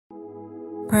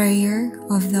Prayer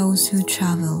of those who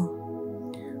travel.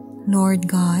 Lord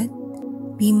God,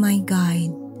 be my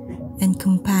guide and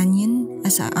companion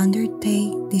as I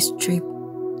undertake this trip.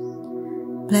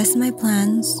 Bless my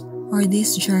plans for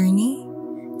this journey,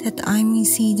 that I may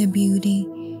see the beauty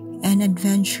and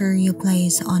adventure you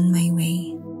place on my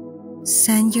way.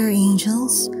 Send your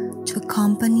angels to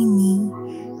accompany me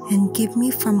and keep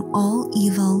me from all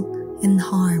evil and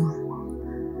harm.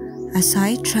 As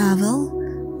I travel,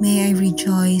 may I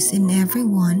rejoice in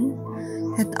everyone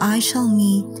that I shall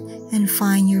meet and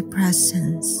find your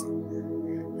presence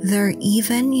there,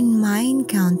 even in my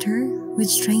encounter with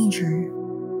stranger.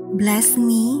 Bless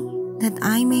me that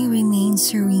I may remain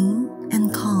serene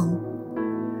and calm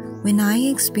when I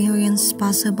experience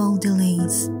possible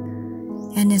delays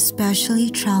and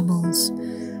especially troubles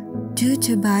due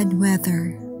to bad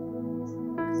weather.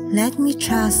 Let me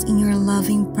trust in your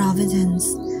loving providence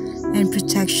and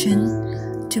protection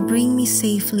to bring me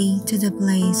safely to the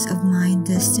place of my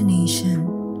destination.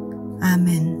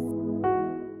 Amen.